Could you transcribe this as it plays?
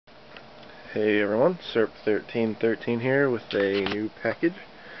Hey everyone, Serp1313 here with a new package.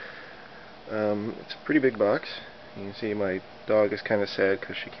 It's a pretty big box. You can see my dog is kind of sad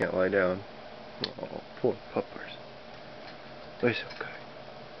because she can't lie down. Oh, poor puppers. They're so good.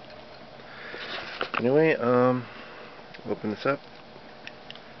 Anyway, open this up.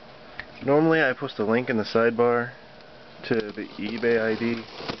 Normally I post a link in the sidebar to the eBay ID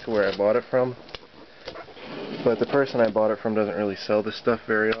to where I bought it from. But the person I bought it from doesn't really sell this stuff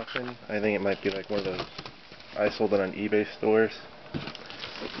very often. I think it might be like one of those I sold it on eBay stores.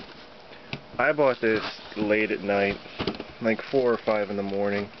 I bought this late at night, like 4 or 5 in the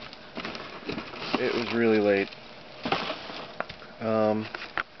morning. It was really late.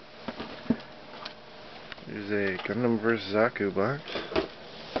 There's a Gundam vs. Zaku box.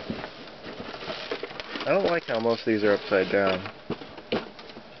 I don't like how most of these are upside down.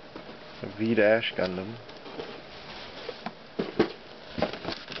 A V-Dash Gundam.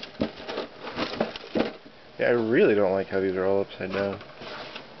 Yeah, I really don't like how these are all upside down.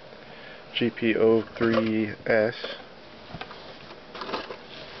 GP03S.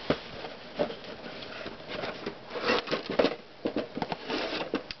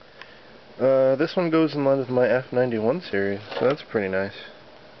 This one goes in line with my F91 series, so that's pretty nice.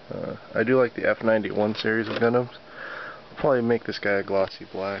 I do like the F91 series of Gundams. I'll probably make this guy a glossy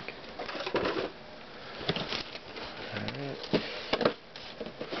black.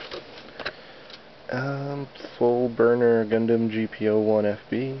 Alright. Full burner Gundam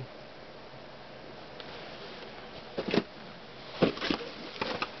GP01FB.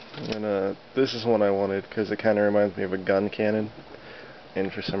 And this is one I wanted because it kind of reminds me of a gun cannon.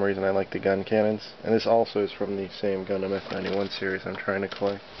 And for some reason I like the gun cannons. And this also is from the same Gundam F91 series I'm trying to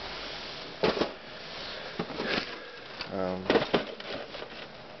collect.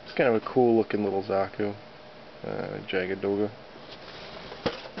 It's kind of a cool looking little Zaku. Jagadoga.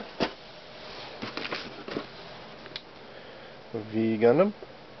 A V Gundam.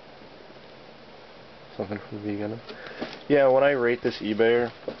 Something from V Gundam. Yeah, when I rate this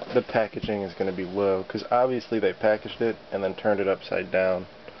eBayer, the packaging is going to be low, because obviously they packaged it and then turned it upside down.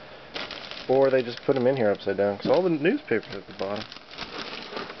 Or they just put them in here upside down, because all the newspapers are at the bottom.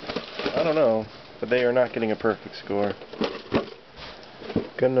 I don't know, but they are not getting a perfect score.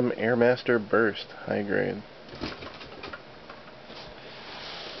 Gundam Airmaster Burst, high grade.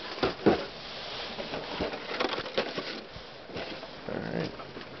 Alright,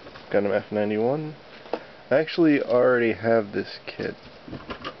 Gundam F91. I actually already have this kit.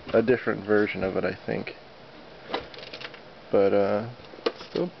 A different version of it, I think. But,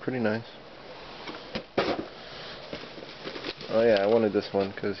 still pretty nice. Oh yeah, I wanted this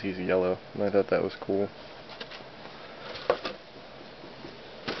one because he's yellow, and I thought that was cool.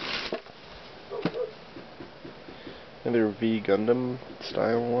 Another V Gundam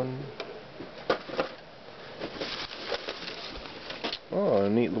style one. Oh, a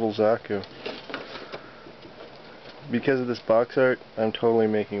neat little Zaku. Because of this box art, I'm totally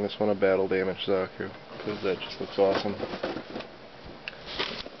making this one a battle damage Zaku, because that just looks awesome.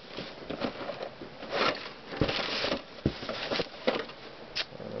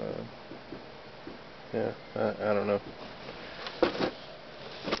 Yeah, I don't know. Let's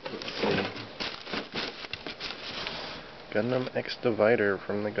see. Gundam X Divider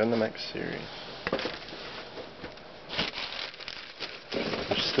from the Gundam X series.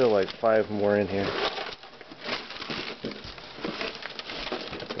 There's still like 5 more in here.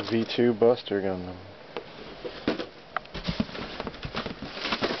 V2 Buster Gundam.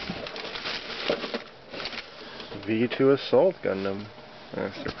 V2 Assault Gundam.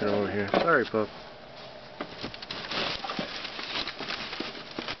 Let's put it over here. Sorry, pup.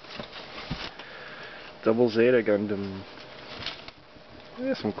 Double Zeta Gundam.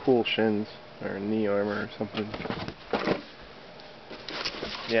 Yeah, some cool shins, or knee armor or something.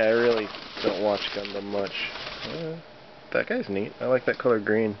 Yeah, I really don't watch Gundam much. That guy's neat. I like that color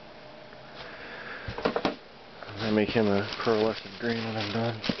green. I make him a pearlescent green when I'm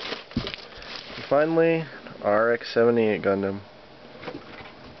done. And finally, RX-78 Gundam.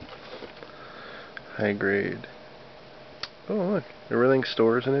 High grade. Oh look, everything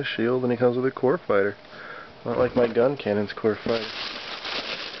stores in his shield and he comes with a core fighter. Not like my gun cannon's core fighter.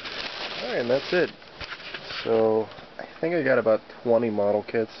 Alright, and that's it. So, I think I got about 20 model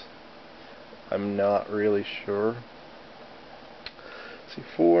kits. I'm not really sure. Let's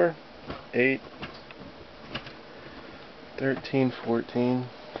see, 4, 8, 13, 14,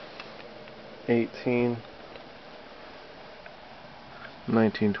 18,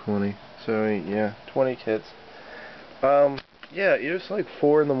 19, 20. So, yeah, 20 kits. Yeah, it was like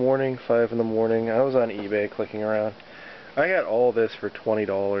 4 in the morning, 5 in the morning. I was on eBay clicking around. I got all this for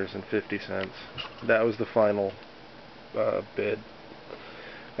 $20.50. That was the final bid.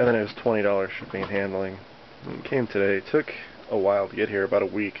 And then it was $20 shipping and handling. It came today. It took a while to get here, about a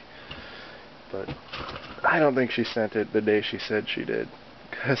week. But I don't think she sent it the day she said she did,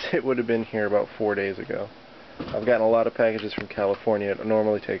 because it would have been here about 4 days ago. I've gotten a lot of packages from California. It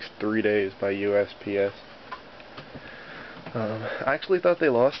normally takes 3 days by USPS. I actually thought they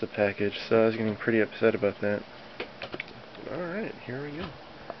lost the package, so I was getting pretty upset about that. Alright, here we go.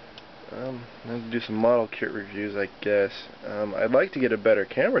 I'm going to do some model kit reviews, I guess. I'd like to get a better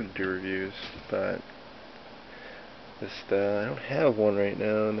camera to do reviews, but I don't have one right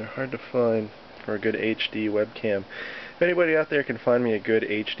now, and they're hard to find for a good HD webcam. If anybody out there can find me a good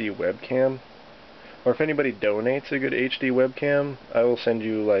HD webcam, or if anybody donates a good HD webcam, I will send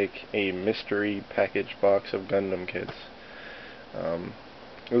you like a mystery package box of Gundam kits.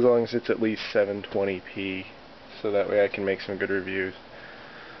 As long as it's at least 720p, so that way I can make some good reviews.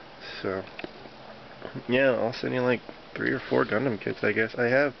 So, yeah, I'll send you like 3 or 4 Gundam kits, I guess. I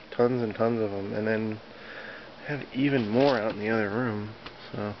have tons and tons of them, and then I have even more out in the other room.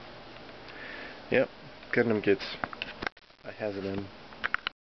 So, yep, Gundam kits. I has them.